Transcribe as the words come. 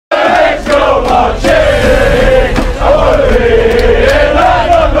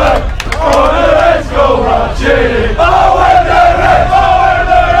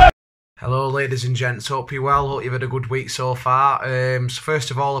ladies and gents, hope you're well, hope you've had a good week so far. So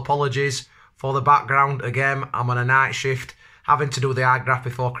first of all, apologies for the background. Again, I'm on a night shift, having to do the eye graft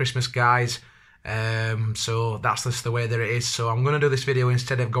before Christmas, guys. So that's just the way that it is. So I'm going to do this video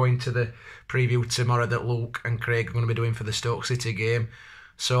instead of going to the preview tomorrow that Luke and Craig are going to be doing for the Stoke City game.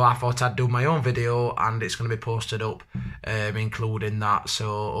 So I thought I'd do my own video and it's going to be posted up, including that. So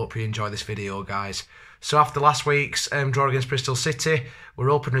hope you enjoy this video, guys. So after last week's draw against Bristol City, we're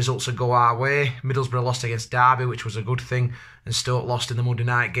hoping results would go our way. Middlesbrough lost against Derby, which was a good thing, and Stoke lost in the Monday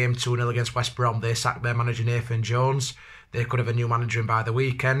night game 2-0 against West Brom. They sacked their manager Nathan Jones. They could have a new manager in by the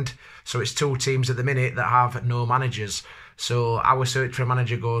weekend. So it's two teams at the minute that have no managers. So our search for a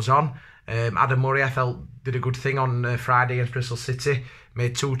manager goes on. Adam Murray, I felt, did a good thing on Friday against Bristol City.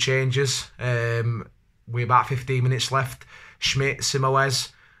 Made two changes. With about 15 minutes left, Schmidt,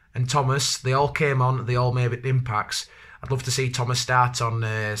 Simoes and Thomas, they all came on. They all made impacts. I'd love to see Thomas start on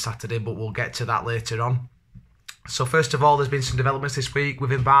Saturday, but we'll get to that later on. So first of all, there's been some developments this week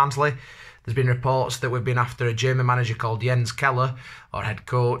within Barnsley. There's been reports that we've been after a German manager called Jens Keller, or head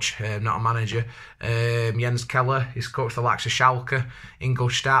coach, not a manager. Jens Keller, he's coached the likes of Schalke,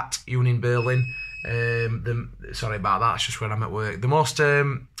 Ingolstadt, Union Berlin. Sorry about that, it's just when I'm at work. The most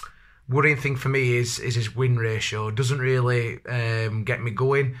worrying thing for me is his win ratio. It doesn't really get me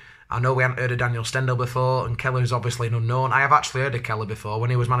going. I know we hadn't heard of Daniel Stendel before, and Keller is obviously an unknown. I have actually heard of Keller before when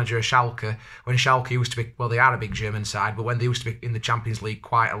he was manager of Schalke. When Schalke used to be, well, they are a big German side, but when they used to be in the Champions League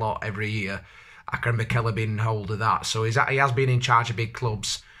quite a lot every year, I can remember Keller being hold of that. So he has been in charge of big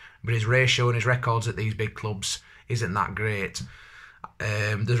clubs, but his ratio and his records at these big clubs isn't that great.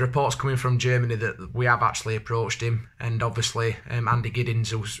 There's reports coming from Germany that we have actually approached him, and obviously Andy Giddins,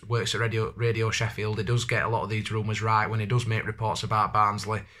 who works at Radio Sheffield, he does get a lot of these rumours right when he does make reports about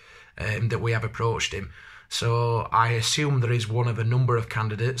Barnsley, that we have approached him. So I assume there is one of a number of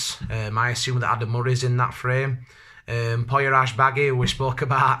candidates. I assume that Adam Murray's in that frame. Poya Ashbaghi, who we spoke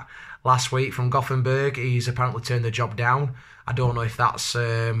about last week from Gothenburg, he's apparently turned the job down. I don't know if that's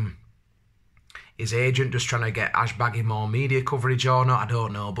his agent just trying to get Ashbaghi more media coverage or not, I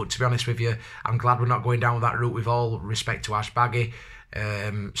don't know. But to be honest with you, I'm glad we're not going down that route, with all respect to Ashbaghi.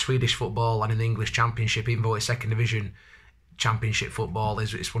 Swedish football and in the English Championship, even though it's second division Championship football,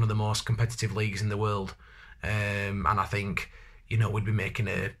 it's one of the most competitive leagues in the world. And I think, you know, we'd be making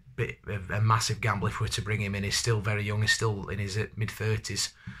a massive gamble if we were to bring him in. He's still very young, he's still in his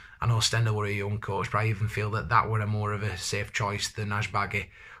mid-30s. I know Stendel were a young coach, but I even feel that were more of a safe choice than Ashbaghi,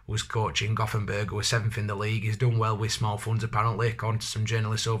 who was coaching Gothenburg, who was 7th in the league. He's done well with small funds, apparently, according to some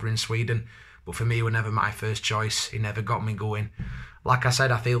journalists over in Sweden. But for me, he was never my first choice. He never got me going. Like I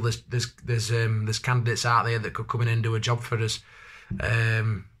said, I feel there's candidates out there that could come in and do a job for us.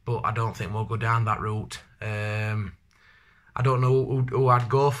 But I don't think we'll go down that route. I don't know who I'd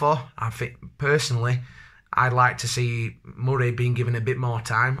go for. I think, personally, I'd like to see Murray being given a bit more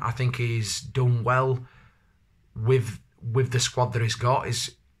time. I think he's done well with the squad that he's got.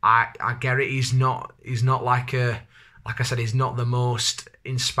 I get it. He's not like I said, he's not the most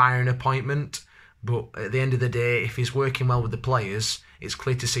inspiring appointment. But at the end of the day, if he's working well with the players, it's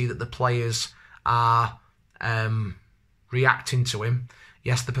clear to see that the players are reacting to him.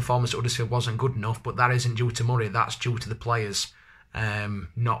 Yes, the performance at Huddersfield wasn't good enough, but that isn't due to Murray. That's due to the players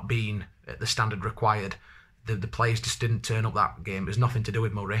not being at the standard required. The players just didn't turn up that game. It was nothing to do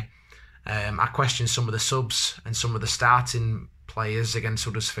with Murray. I question some of the subs and some of the starting players against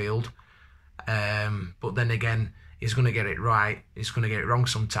Huddersfield. But then again, he's going to get it right. He's going to get it wrong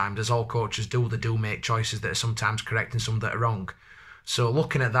sometimes, as all coaches do. They do make choices that are sometimes correct and some that are wrong. So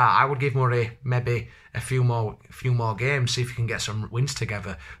looking at that, I would give Murray maybe a few more games, see if he can get some wins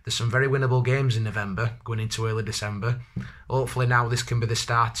together. There's some very winnable games in November, going into early December. Hopefully now this can be the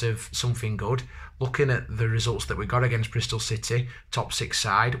start of something good. Looking at the results that we got against Bristol City, top 6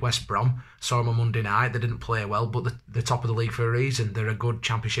 side, West Brom, saw them on Monday night. They didn't play well, but they're top of the league for a reason. They're a good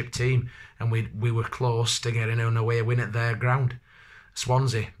Championship team, and we were close to getting an away win at their ground.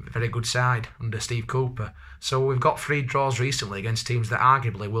 Swansea, very good side under Steve Cooper. So we've got 3 draws recently against teams that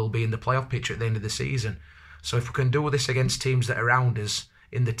arguably will be in the playoff picture at the end of the season. So if we can do this against teams that are around us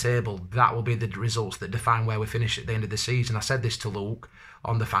in the table, that will be the results that define where we finish at the end of the season. I said this to Luke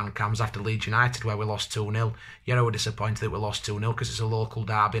on the fan cams after Leeds United, where we lost 2-0. Yeah, I was disappointed that we lost 2-0 because it's a local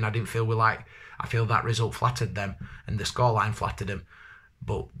derby, and I feel that result flattered them and the scoreline flattered them.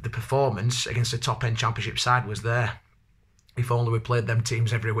 But the performance against the top-end Championship side was there. If only we played them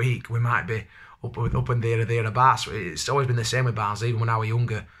teams every week, we might be up and thereabouts. It's always been the same with Barnsley. Even when I was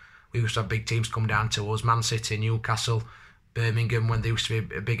younger, we used to have big teams come down to us. Man City, Newcastle, Birmingham, when they used to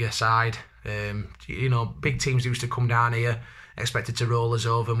be a bigger side. Big teams used to come down here, expected to roll us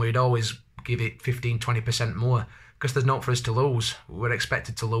over, and we'd always give it 15-20% more, because there's not for us to lose. We're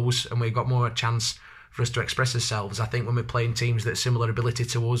expected to lose, and we've got more chance for us to express ourselves. I think when we're playing teams that similar ability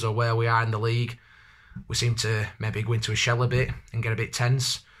to us or where we are in the league, we seem to maybe go into a shell a bit and get a bit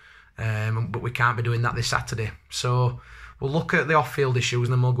tense. But we can't be doing that this Saturday. So we'll look at the off-field issues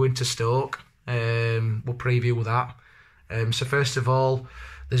and then we'll go into Stoke. We'll preview that. So first of all,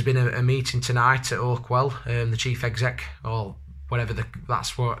 there's been a meeting tonight at Oakwell. The chief exec, or whatever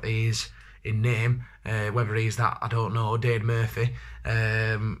that's what he is in name, whether he's that, I don't know, Dave Murphy,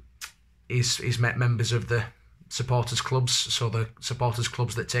 he's met members of the supporters clubs, so the supporters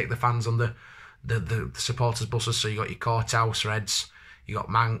clubs that take the fans on the supporters buses. So you got your Courthouse Reds, you got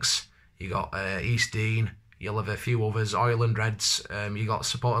Manx, you got East Dean, you'll have a few others, Oiland Reds, you got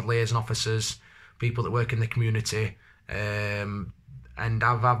supported liaison officers, people that work in the community, and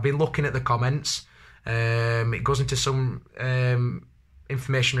I've been looking at the comments. It goes into some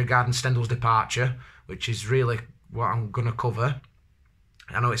information regarding Stendel's departure, which is really what I'm going to cover.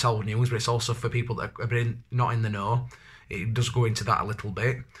 I know it's old news, but it's also for people that have been not in the know. It does go into that a little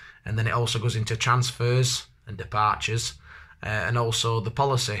bit. And then it also goes into transfers and departures, and also the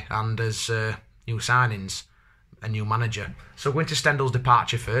policy and as new signings, a new manager. So going to Stendel's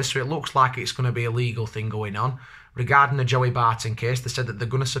departure first. So it looks like it's going to be a legal thing going on. Regarding the Joey Barton case, they said that they're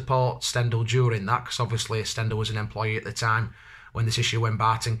going to support Stendel during that, because obviously Stendel was an employee at the time when this issue, when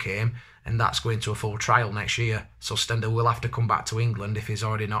Barton came, and that's going to a full trial next year. So Stendel will have to come back to England if he's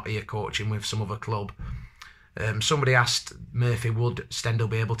already not here coaching with some other club. Somebody asked Murphy, would Stendel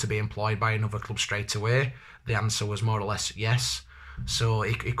be able to be employed by another club straight away? The answer was more or less yes. So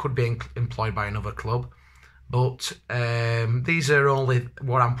he could be employed by another club. But these are only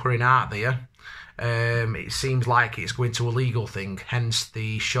what I'm putting out there. It seems like it's going to a legal thing, hence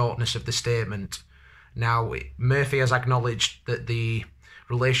the shortness of the statement. Now, Murphy has acknowledged that the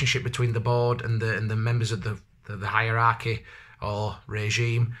relationship between the board and the members of the hierarchy or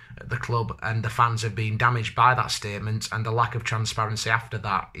regime at the club and the fans have been damaged by that statement and the lack of transparency after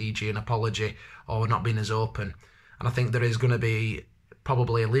that, e.g. an apology or not being as open. And I think there is going to be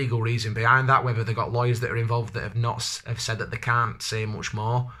probably a legal reason behind that, whether they've got lawyers that are involved that have said that they can't say much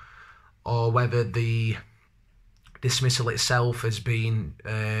more, or whether the dismissal itself has been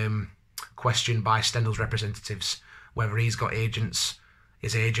questioned by Stendel's representatives, whether he's got agents,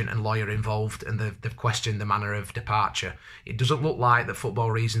 his agent and lawyer involved, and they've questioned the manner of departure. It doesn't look like that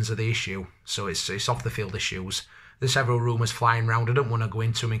football reasons are the issue, so it's off the field issues. There's several rumours flying around. I don't want to go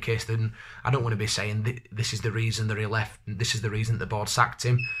into them in case I don't want to be saying this is the reason that he left and this is the reason the board sacked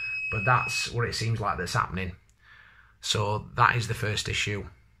him, but that's what it seems like that's happening. So that is the first issue.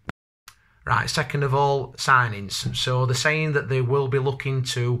 Right, second of all, signings. So they're saying that they will be looking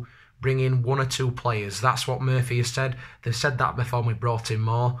to bring in one or two players. That's what Murphy has said. They've said that before we brought in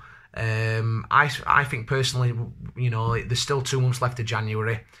more. I think personally, there's still 2 months left of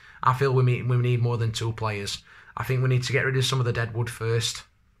January. I feel we need more than 2 players. I think we need to get rid of some of the deadwood first.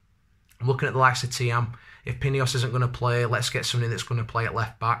 I'm looking at the likes of Tiam. If Pinios isn't going to play, let's get somebody that's going to play at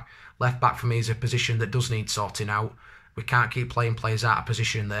left back. Left back for me is a position that does need sorting out. We can't keep playing players out of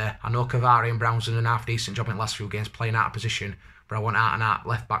position there. I know Cavari and Brown's done a half-decent job in the last few games playing out of position, but I want out-and-out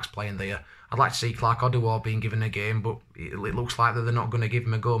left-backs playing there. I'd like to see Clark Oduor being given a game, but it looks like that they're not going to give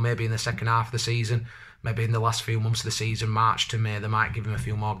him a go. Maybe in the second half of the season, maybe in the last few months of the season, March to May, they might give him a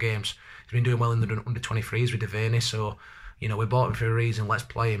few more games. He's been doing well in the under-23s with Devaney, so, we bought him for a reason. Let's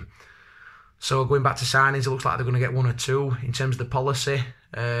play him. So going back to signings, it looks like they're going to get 1 or 2. In terms of the policy,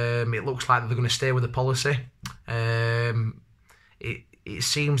 it looks like they're going to stay with the policy. It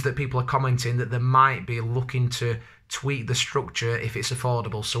seems that people are commenting that they might be looking to tweak the structure if it's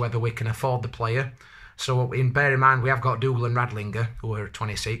affordable, so whether we can afford the player. So bear in mind, we have got Dougal and Radlinger, who are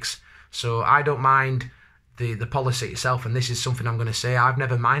 26, so I don't mind the policy itself, and this is something I'm going to say. I've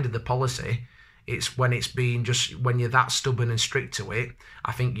never minded the policy. It's when it's been just when you're that stubborn and strict to it,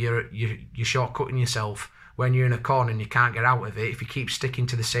 I think you're shortcutting yourself. When you're in a corner and you can't get out of it, if you keep sticking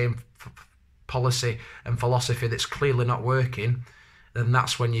to the same policy and philosophy that's clearly not working, then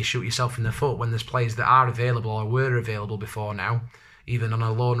that's when you shoot yourself in the foot. When there's players that are available or were available before now, even on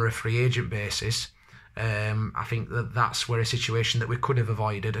a loan or a free agent basis, I think that's where a situation that we could have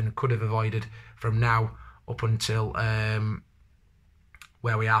avoided from now up until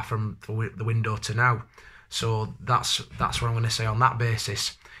where we are from the window to now. So that's what I'm going to say on that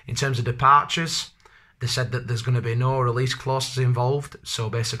basis. In terms of departures, they said that there's going to be no release clauses involved. So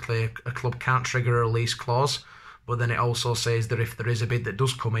basically, a club can't trigger a release clause. But then it also says that if there is a bid that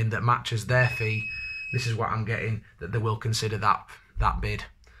does come in that matches their fee, this is what I'm getting, that they will consider that bid.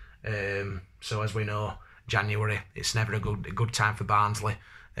 So as we know, January, it's never a good time for Barnsley.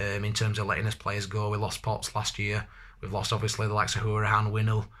 in terms of letting us players go. We lost Potts last year. We've lost obviously the likes of Hourahan,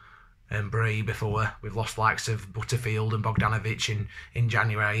 Winnell and Bray before. We've lost the likes of Butterfield and Bogdanovic in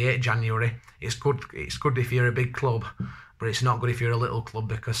January. I hate January. It's good if you're a big club, but it's not good if you're a little club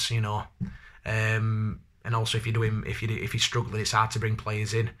because, and also if you're struggling, it's hard to bring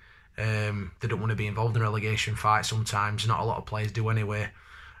players in. They don't want to be involved in a relegation fight sometimes. Not a lot of players do anyway.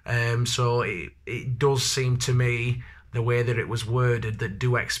 So it does seem to me, the way that it was worded, that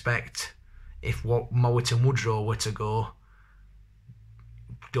do expect if Mowat and Woodrow were to go,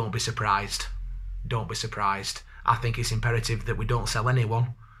 don't be surprised. Don't be surprised. I think it's imperative that we don't sell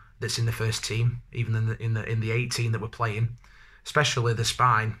anyone that's in the first team, even in the 18 that we're playing, especially the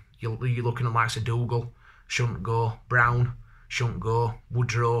spine. You're looking at likes of Dougal, shouldn't go. Brown shouldn't go.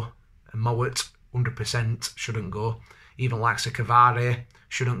 Woodrow and Mowat 100% shouldn't go. Even likes of Cavare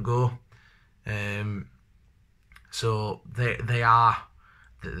shouldn't go. So they are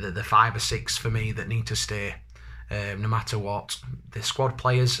the 5 or 6 for me that need to stay. No matter what. The squad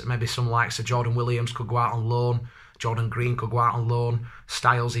players, maybe some likes of Jordan Williams could go out on loan. Jordan Green could go out on loan.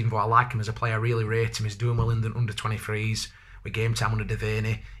 Styles, even though I like him as a player, I really rate him. He's doing well in the under-23s. With game time under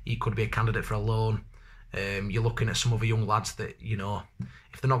Devaney, he could be a candidate for a loan. You're looking at some other young lads that,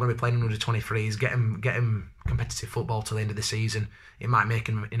 if they're not going to be playing in under-23s, get him competitive football till the end of the season. It might make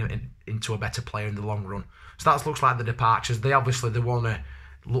him into a better player in the long run. So that looks like the departures. They want to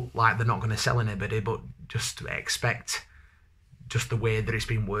look like they're not going to sell anybody, but just expect just the way that it's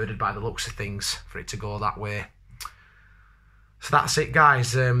been worded by the looks of things for it to go that way. So that's it,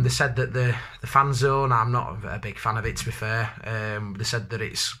 guys. They said that the fan zone, I'm not a big fan of it, to be fair. They said that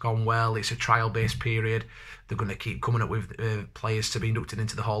it's gone well, it's a trial-based period. They're going to keep coming up with players to be inducted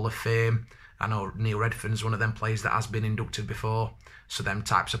into the Hall of Fame. I know Neil Redfern's one of them players that has been inducted before. So them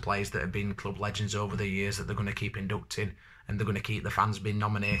types of players that have been club legends over the years that they're going to keep inducting, and they're going to keep the fans being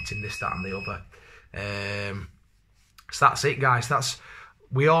nominating this, that and the other. So that's it, guys.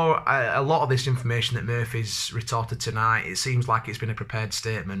 A lot of this information that Murphy's retorted tonight, it seems like it's been a prepared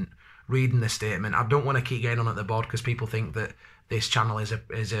statement. Reading the statement, I don't want to keep getting on at the board because people think that this channel is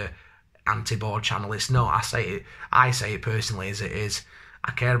a anti-board channel. It's not. I say it personally as it is.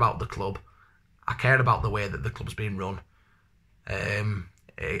 I care about the club. I care about the way that the club's being run.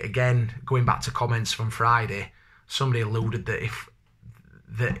 Again, going back to comments from Friday, somebody alluded that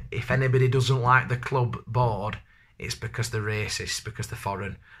if anybody doesn't like the club board, it's because they're racist, because they're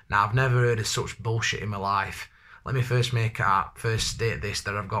foreign. Now, I've never heard of such bullshit in my life. Let me first state this,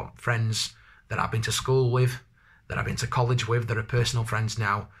 that I've got friends that I've been to school with, that I've been to college with, that are personal friends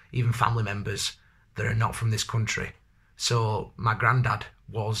now, even family members that are not from this country. So my granddad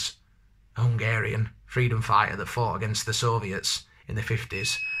was a Hungarian freedom fighter that fought against the Soviets in the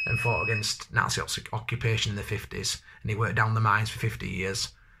 50s and fought against Nazi occupation in the 50s, and he worked down the mines for 50 years,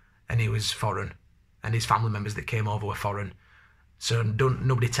 and he was foreign. And his family members that came over were foreign. So don't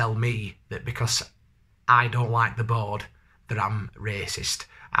nobody tell me that because I don't like the board that I'm racist.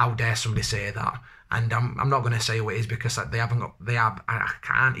 How dare somebody say that? And I'm not going to say who it is because I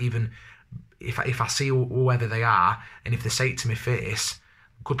can't even, if I see whoever they are, and if they say it to my face,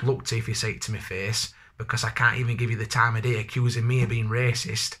 good luck to you if you say it to my face, because I can't even give you the time of day accusing me of being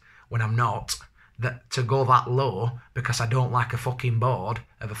racist when I'm not. That to go that low because I don't like a fucking board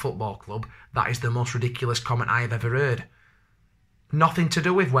of a football club, that is the most ridiculous comment I have ever heard. Nothing to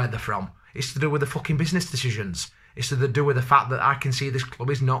do with where they're from. It's to do with the fucking business decisions. It's to do with the fact that I can see this club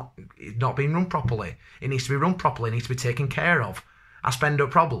is not being run properly. It needs to be run properly. It needs to be taken care of. I spend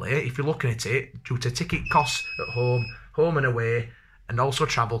up probably, if you're looking at it, due to ticket costs at home and away, and also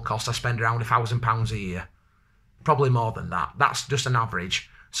travel costs, I spend around £1,000 a year. Probably more than that. That's just an average.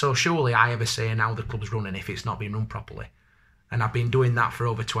 So surely I have a say in how the club's running if it's not being run properly. And I've been doing that for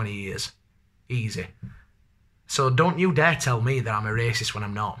over 20 years. Easy. So don't you dare tell me that I'm a racist when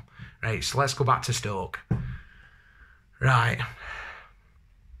I'm not. Right, so let's go back to Stoke. Right.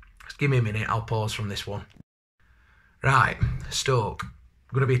 Just give me a minute, I'll pause from this one. Right, Stoke.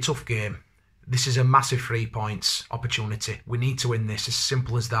 Going to be a tough game. This is a massive 3 points opportunity. We need to win this, as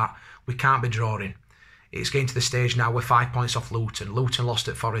simple as that. We can't be drawing. It's getting to the stage now we're 5 points off Luton. Luton lost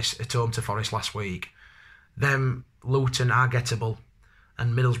at home to Forest last week. Then Luton are gettable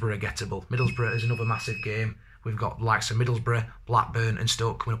and Middlesbrough are gettable. Middlesbrough is another massive game. We've got the likes of Middlesbrough, Blackburn and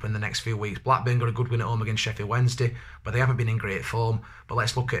Stoke coming up in the next few weeks. Blackburn got a good win at home against Sheffield Wednesday, but they haven't been in great form. But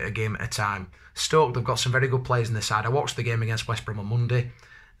let's look at a game at a time. Stoke, they've got some very good players in the side. I watched the game against West Brom on Monday.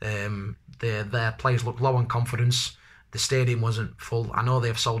 Their players look low on confidence. The stadium wasn't full. I know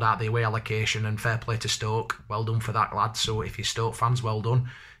they've sold out the away allocation, and fair play to Stoke. Well done for that, lads. So if you're Stoke fans, well done.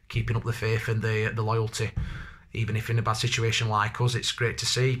 Keeping up the faith and the loyalty. even if in a bad situation like us, it's great to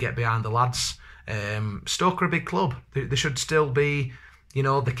see, get behind the lads. Stoke are a big club. They should still be,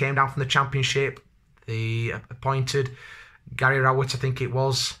 they came down from the Championship. They appointed Gary Rowett, I think it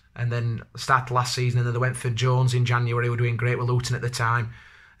was, and then started last season, and then they went for Jones in January. Were doing great with Luton at the time,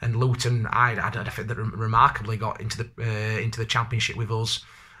 and Luton, I think that remarkably got into the Championship with us,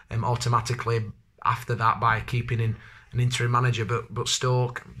 automatically after that by keeping in an interim manager. But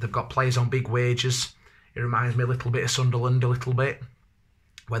Stoke, they've got players on big wages. It reminds me a little bit of Sunderland, a little bit,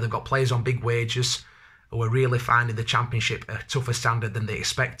 where they've got players on big wages who are really finding the Championship a tougher standard than they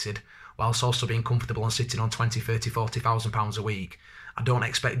expected, whilst also being comfortable and sitting on 20, 30, 40,000 pounds a week. I don't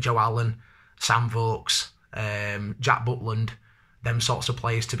expect Joe Allen, Sam Vokes, Jack Butland, them sorts of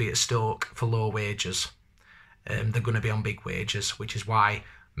players to be at Stoke for low wages. They're going to be on big wages, which is why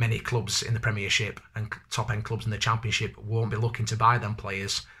many clubs in the Premiership and top-end clubs in the Championship won't be looking to buy them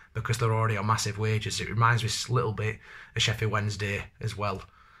players because they're already on massive wages. It reminds me a little bit of Sheffield Wednesday as well.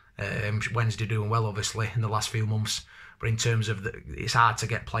 Wednesday doing well, obviously, in the last few months. But in terms of, it's hard to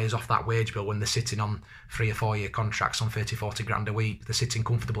get players off that wage bill when they're sitting on 3 or 4 year contracts on 30, 40 grand a week. They're sitting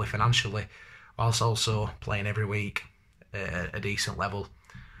comfortably financially, whilst also playing every week at a decent level.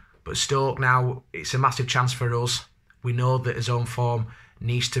 But Stoke now, it's a massive chance for us. We know that his own form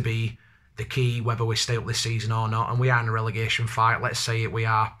needs to be the key, whether we stay up this season or not. And we are in a relegation fight. Let's say it, we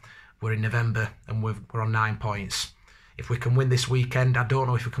are. We're in November and we're on 9 points. If we can win this weekend, I don't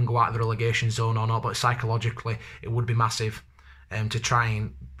know if we can go out of the relegation zone or not, but psychologically, it would be massive to try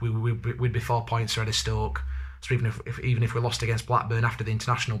and we'd be 4 points ahead of Stoke. So even if we lost against Blackburn after the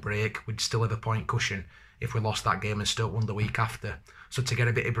international break, we'd still have a point cushion if we lost that game and Stoke won the week after. So to get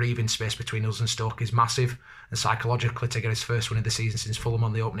a bit of breathing space between us and Stoke is massive, and psychologically to get his first win of the season since Fulham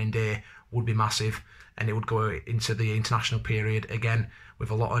on the opening day would be massive, and it would go into the international period again with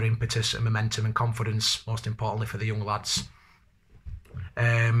a lot of impetus and momentum and confidence, most importantly for the young lads.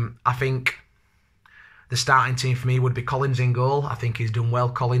 I think the starting team for me would be Collins in goal. I think he's done well,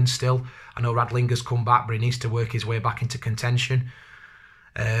 Collins, still. I know Radlinger's come back, but he needs to work his way back into contention.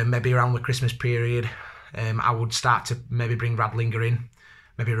 Maybe around the Christmas period, I would start to maybe bring Radlinger in,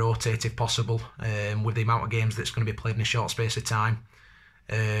 maybe rotate if possible, with the amount of games that's going to be played in a short space of time.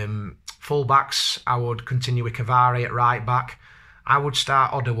 Full-backs, I would continue with Cavari at right back. I would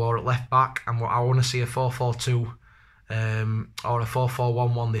start Odawa at left back, and I want to see a 4-4-2 or a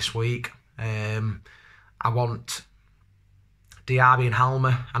 4-4-1-1 this week. I want Diaby and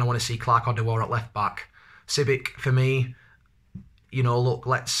Halmer, and I want to see Clark Odawa at left back. Civic, for me, look,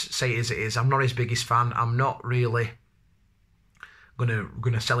 let's say it as it is. I'm not his biggest fan. I'm not really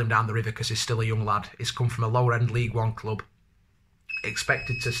gonna sell him down the river because he's still a young lad. He's come from a lower end League One club,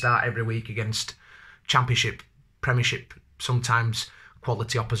 expected to start every week against Championship, Premiership, sometimes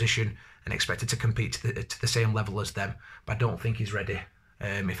quality opposition, and expected to compete to the same level as them. But I don't think he's ready,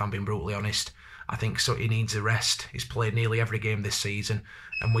 if I'm being brutally honest. I think so. He needs a rest. He's played nearly every game this season,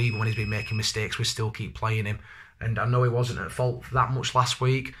 and even when he's been making mistakes, we still keep playing him. And I know he wasn't at fault for that much last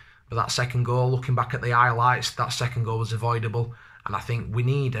week, but that second goal, looking back at the highlights, that second goal was avoidable. And I think we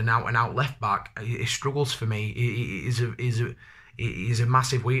need an out-and-out left-back. He struggles for me. He's a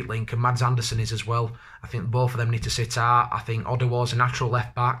massive weak link, and Mads Anderson is as well. I think both of them need to sit out. I think Odawa's a natural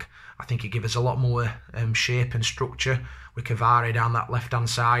left-back. I think he gives us a lot more shape and structure with Cavari down that left-hand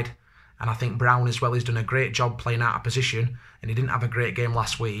side. And I think Brown as well has done a great job playing out of position, and he didn't have a great game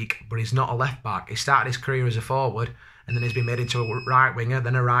last week, but he's not a left-back. He started his career as a forward, and then he's been made into a right winger,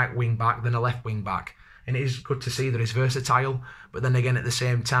 then a right wing-back, then a left wing-back. And it is good to see that he's versatile, but then again, at the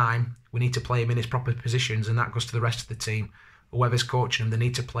same time, we need to play him in his proper positions, and that goes to the rest of the team. Whoever's coaching them, they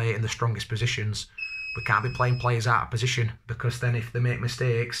need to play in the strongest positions. We can't be playing players out of position, because then if they make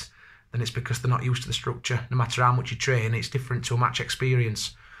mistakes, then it's because they're not used to the structure. No matter how much you train, it's different to a match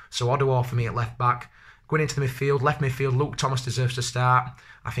experience. So Odawa for me at left back. Going into the midfield, left midfield, Luke Thomas deserves to start.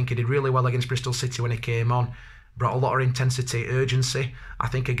 I think he did really well against Bristol City when he came on. Brought a lot of intensity, urgency. I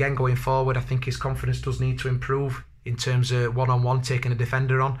think again going forward, I think his confidence does need to improve in terms of one-on-one, taking a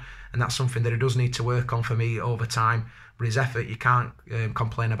defender on. And that's something that he does need to work on for me over time. But his effort, you can't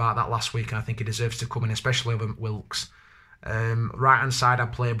complain about that last week. And I think he deserves to come in, especially over Wilkes. Right-hand side,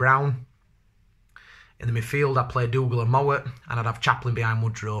 I'd play Brown. In the midfield, I'd play Dougal and Mowat, and I'd have Chaplin behind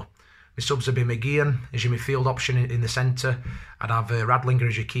Woodrow. My subs would be McGeehan as your midfield option in the centre. I'd have Radlinger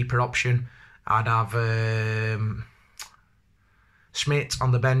as your keeper option. I'd have Schmidt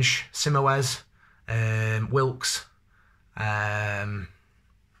on the bench, Simowes, Wilkes, Ben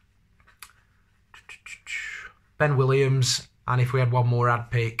Williams, and if we had one more, I'd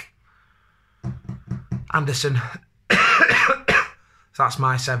pick Anderson. So that's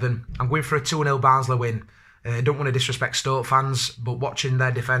my 7. I'm going for a 2-0 Barnsley win. I don't want to disrespect Stoke fans, but watching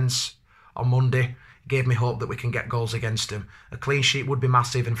their defence on Monday gave me hope that we can get goals against them. A clean sheet would be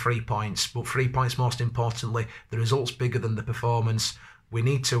massive and 3 points, but 3 points most importantly. The result's bigger than the performance. We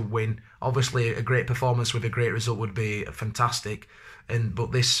need to win. Obviously, a great performance with a great result would be fantastic.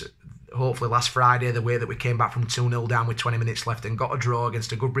 But this, hopefully last Friday, the way that we came back from 2-0 down with 20 minutes left and got a draw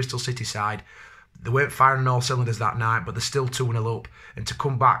against a good Bristol City side, they weren't firing on all cylinders that night, but they're still 2-0 up. And to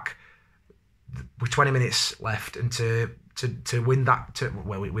come back with 20 minutes left and to win that,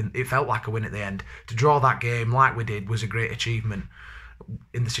 it felt like a win at the end. To draw that game like we did was a great achievement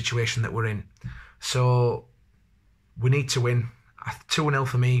in the situation that we're in. So we need to win. 2-0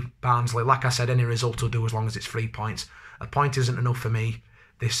 for me, Barnsley. Like I said, any result will do as long as it's 3 points. A point isn't enough for me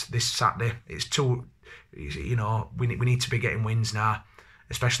this Saturday. It's too, we need to be getting wins now,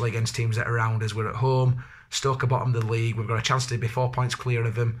 especially against teams that are around us. We're at home. Stoke are bottom of the league. We've got a chance to be 4 points clear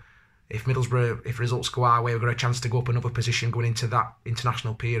of them. If Middlesbrough, if results go our way, we've got a chance to go up another position going into that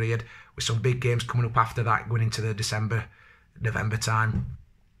international period, with some big games coming up after that, going into the November time.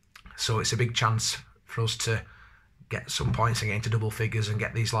 So it's a big chance for us to get some points and get into double figures and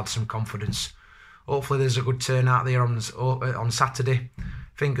get these lads some confidence. Hopefully there's a good turnout there on Saturday.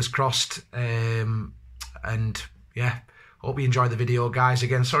 Fingers crossed. And yeah, hope you enjoyed the video, guys.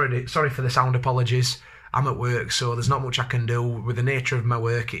 Again, sorry for the sound, apologies. I'm at work, so there's not much I can do. With the nature of my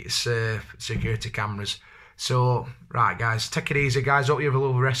work, it's security cameras. So, right, guys, take it easy, guys. Hope you have a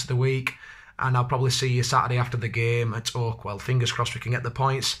lovely rest of the week. And I'll probably see you Saturday after the game at Oak. Well, fingers crossed we can get the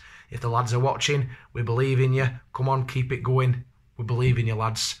points. If the lads are watching, we believe in you. Come on, keep it going. We believe in you,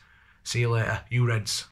 lads. See you later. You Reds.